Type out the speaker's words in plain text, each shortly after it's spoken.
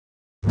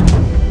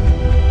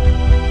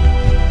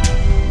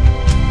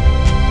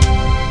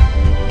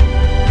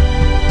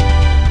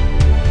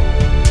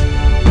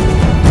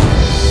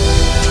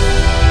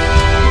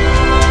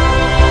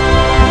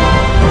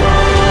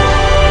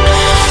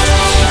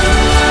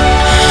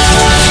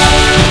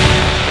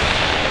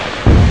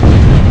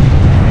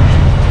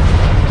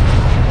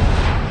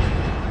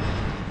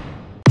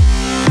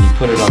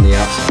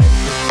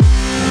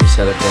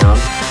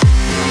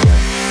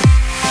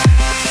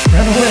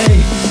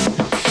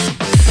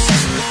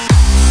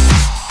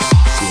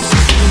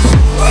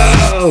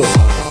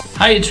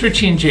Hi, it's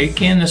Richie and Jake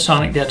in the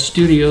SonicDad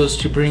studios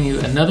to bring you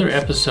another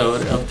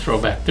episode of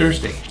Throwback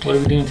Thursday. What are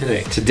we doing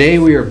today? Today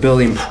we are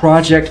building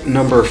project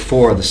number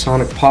 4, the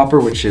Sonic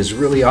Popper, which is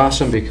really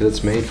awesome because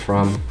it's made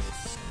from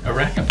a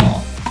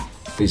racquetball.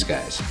 These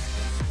guys.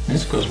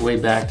 This goes way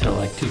back to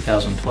like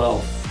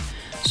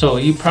 2012. So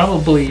you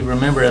probably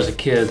remember as a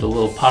kid the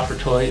little popper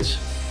toys.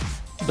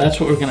 That's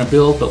what we're going to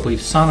build, but we've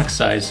Sonic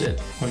sized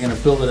it. We're going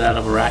to build it out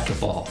of a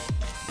racquetball.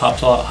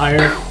 Pops a lot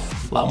higher,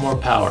 a lot more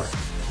power.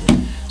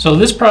 So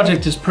this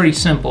project is pretty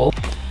simple.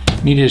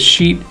 You need a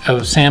sheet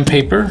of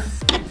sandpaper,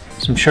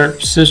 some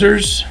sharp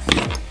scissors,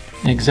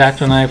 an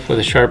X-Acto knife with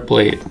a sharp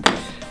blade.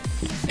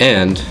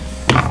 And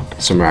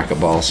some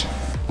racquetballs.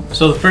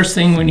 So the first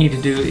thing we need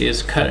to do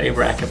is cut a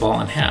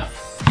racquetball in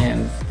half.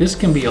 And this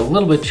can be a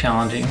little bit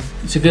challenging.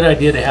 It's a good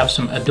idea to have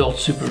some adult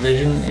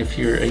supervision if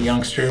you're a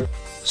youngster.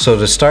 So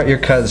to start your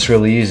cut, it's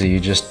really easy. You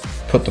just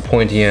put the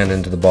pointy end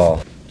into the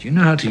ball. Do you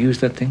know how to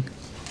use that thing?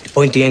 The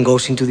pointy end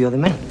goes into the other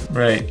man.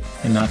 Right,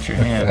 and not your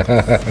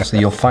hand. So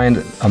you'll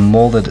find a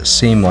molded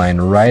seam line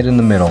right in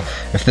the middle.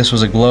 If this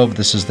was a globe,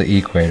 this is the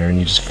equator, and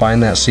you just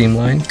find that seam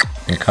line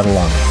and cut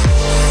along.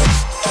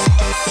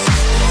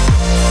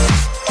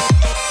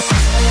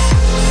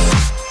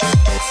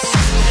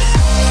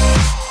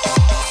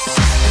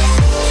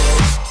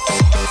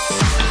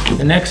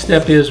 The next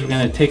step is we're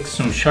going to take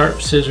some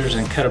sharp scissors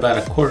and cut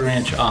about 1/4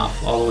 inch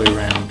off all the way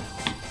around.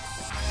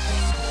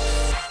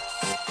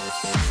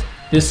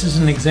 This is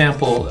an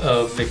example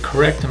of the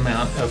correct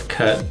amount of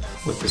cut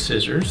with the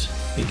scissors,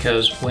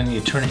 because when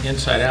you turn it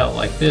inside out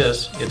like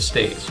this, it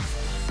stays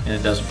and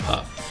it doesn't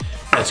pop.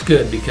 That's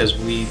good because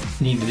we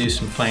need to do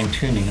some fine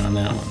tuning on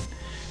that one.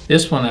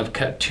 This one I've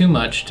cut too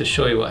much to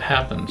show you what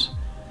happens.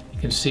 You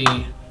can see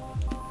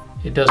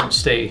it doesn't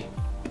stay.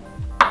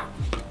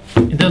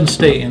 It doesn't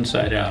stay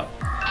inside out.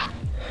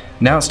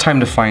 Now it's time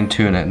to fine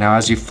tune it. Now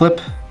as you flip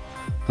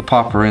the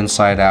popper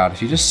inside out,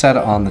 if you just set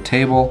it on the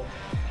table,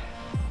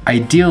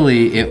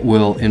 ideally it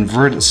will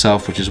invert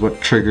itself, which is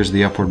what triggers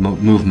the upward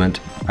movement.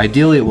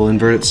 Ideally it will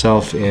invert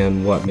itself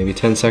in what, maybe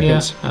 10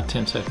 seconds? Yeah, about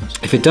 10 seconds.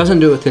 If it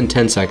doesn't do it within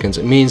 10 seconds,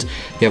 it means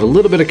you have a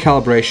little bit of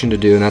calibration to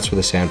do, and that's where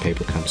the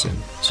sandpaper comes in.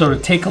 So to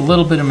take a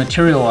little bit of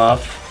material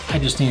off, I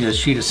just need a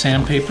sheet of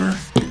sandpaper,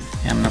 and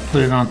I'm going to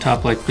put it on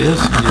top like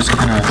this and just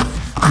kind of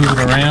move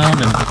it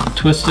around and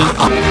twist it.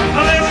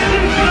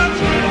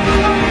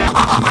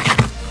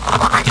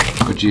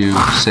 Would you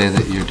say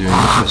that you're doing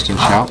a twist and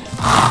shout?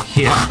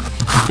 Yeah,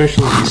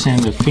 especially if you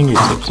sand the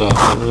fingertips off,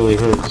 that really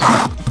hurts.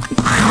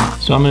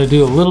 So I'm going to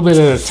do a little bit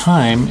at a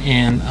time,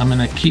 and I'm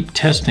going to keep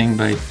testing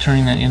by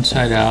turning that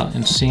inside out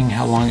and seeing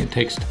how long it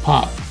takes to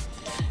pop.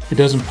 If it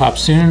doesn't pop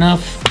soon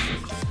enough,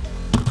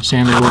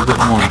 sand a little bit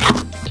more.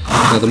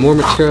 Now the more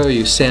material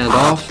you sand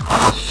off,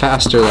 the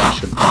faster that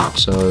should pop.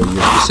 So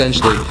you're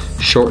essentially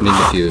shortening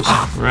the fuse.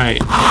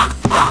 Right.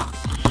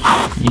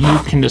 You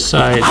can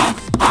decide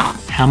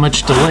how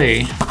much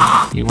delay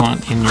you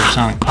want in your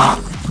Sonic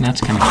Popper, and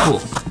that's kind of cool.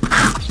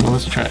 So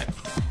let's try it.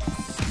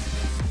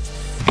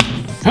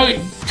 Hey,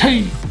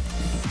 hey!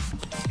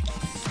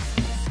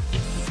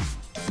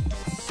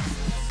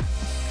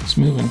 It's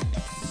moving.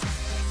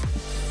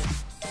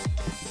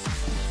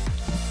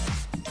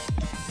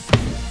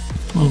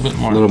 A little bit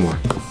more. A little more.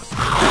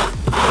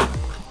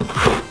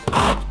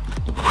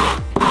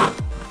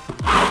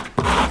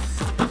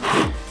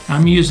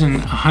 I'm using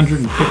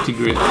 150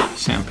 grit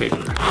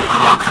sandpaper.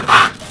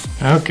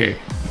 Okay,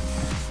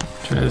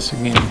 try this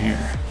again here.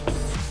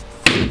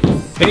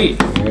 Hey,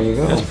 there you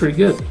go. That's pretty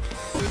good.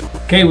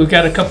 Okay, we've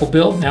got a couple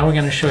built. Now we're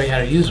going to show you how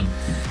to use them.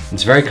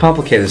 It's very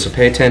complicated, so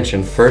pay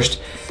attention.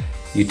 First,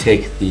 you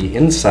take the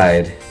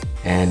inside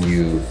and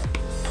you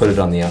put it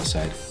on the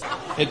outside.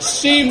 It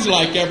seems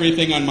like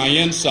everything on my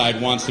inside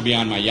wants to be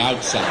on my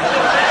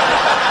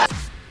outside.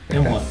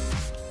 Then what?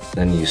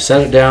 Then you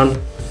set it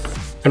down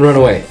and run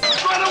away.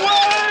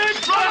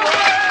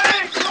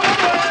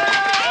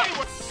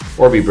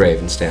 Or be brave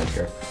and stand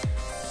here.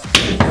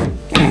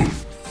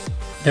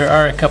 There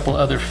are a couple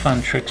other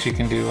fun tricks you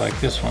can do, like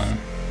this one.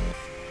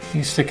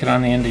 You stick it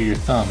on the end of your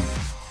thumb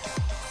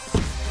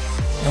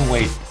and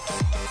wait.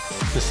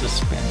 The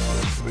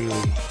suspense is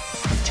really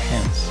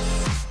intense.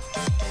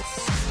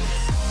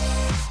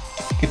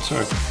 You could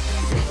sort of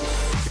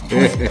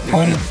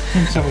point it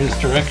in somebody's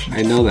direction.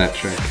 I know that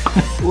trick.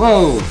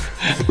 Whoa!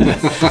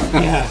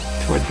 Yeah,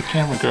 toward the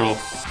camera girl.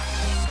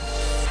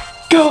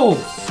 Go!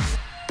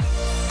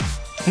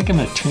 I think I'm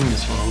going to tune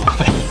this one a little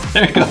bit.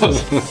 There it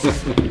goes.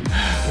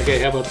 Okay,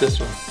 how about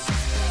this one?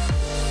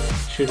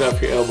 Shoot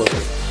off your elbow.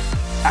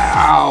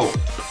 Ow!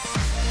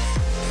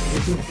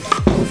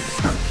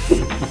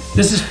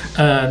 This is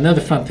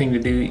another fun thing to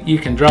do. You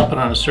can drop it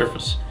on a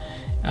surface.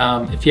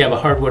 If you have a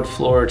hardwood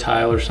floor or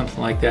tile or something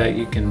like that,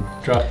 you can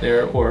drop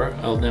there, or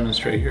I'll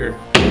demonstrate here.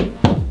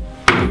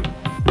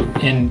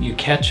 And you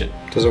catch it.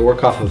 Does it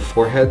work off of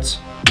foreheads?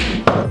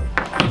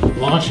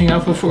 Launching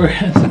off of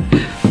foreheads?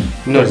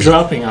 No, or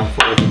dropping off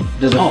forehead.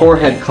 Does a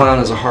forehead count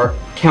as a hard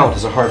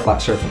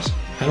flat surface?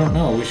 I don't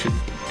know. We should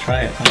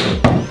try it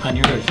on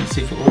yours and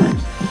see if it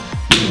works.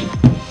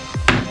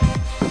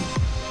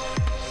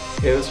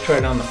 Okay, let's try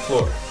it on the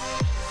floor.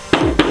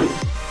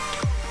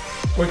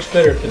 Works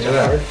better if it's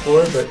a hard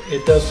floor, but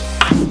it does.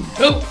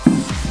 Oh!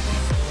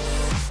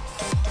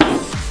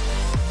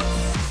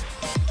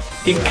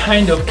 It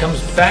kind of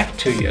comes back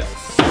to you.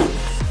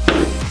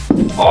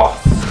 Oh!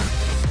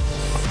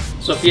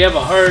 So if you have a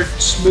hard,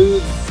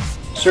 smooth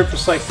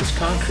surface like this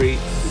concrete,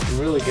 you can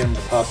really get them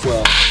to pop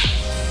well.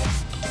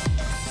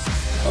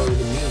 Harder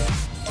than me.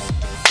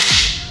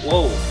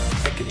 Whoa!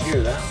 I could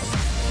hear that one.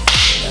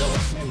 That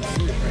one made my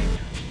ears ring.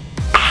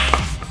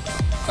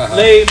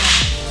 Lame.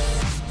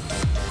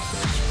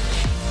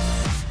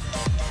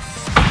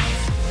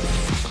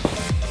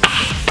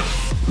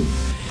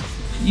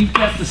 You've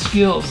got the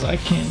skills. I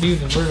can't do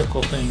the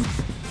vertical thing.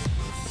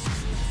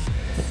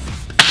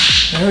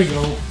 There we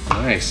go.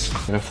 Nice.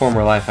 In a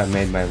former life, I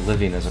made my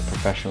living as a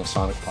professional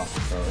Sonic popper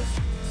thrower.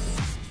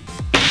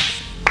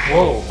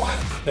 Whoa,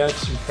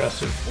 that's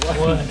impressive.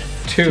 1,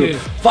 2,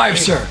 5,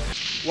 sir.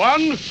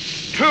 1,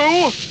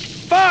 2,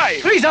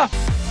 5. Freeze up!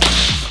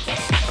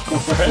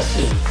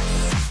 Impressive.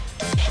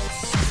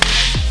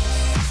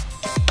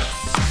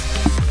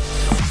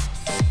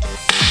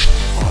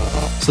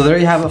 So there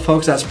you have it,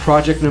 folks. That's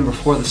project number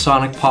 4, the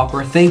Sonic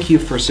Popper. Thank you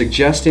for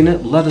suggesting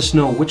it. Let us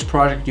know which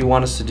project you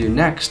want us to do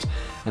next.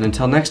 And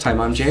until next time,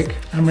 I'm Jake.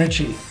 I'm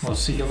Richie. We'll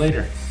see you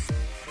later.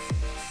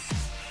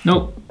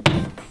 Nope.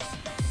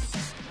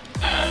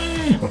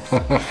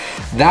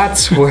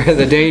 That's where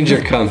the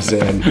danger comes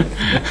in.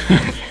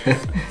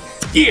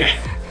 Yeah.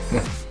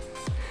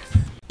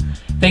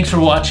 Thanks for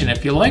watching.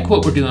 If you like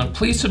what we're doing,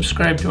 please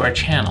subscribe to our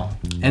channel.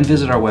 And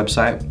visit our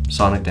website,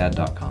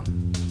 sonicdad.com.